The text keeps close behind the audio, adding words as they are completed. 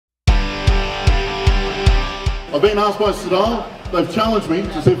I've been asked by Soudal, they've challenged me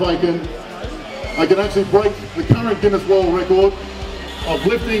to see if I can actually break the current Guinness World Record of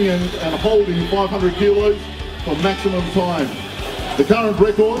lifting and holding 500 kilos for maximum time. The current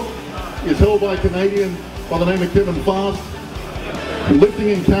record is held by a Canadian by the name of Kevin Fast, lifting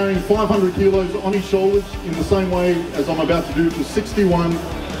and carrying 500 kilos on his shoulders in the same way as I'm about to do for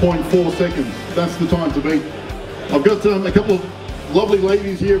 61.4 seconds. That's the time to beat. I've got a couple of lovely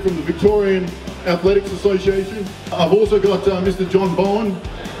ladies here from the Victorian Athletics Association. I've also got Mr. John Bowen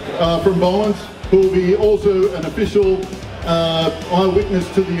from Bowens, who will be also an official eyewitness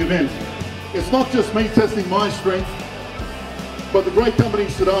to the event. It's not just me testing my strength, but the great company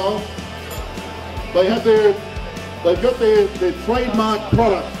Soudal, they've got their trademark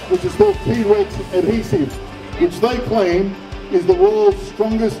product, which is called T-Rex adhesive, which they claim is the world's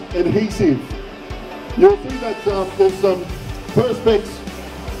strongest adhesive. You'll see that there's some perspex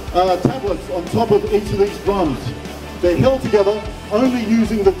tablets on top of each of these drums. They're held together only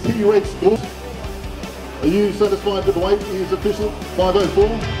using the T-Rex glue. Are you satisfied with the weight is official?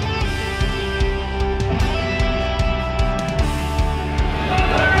 504?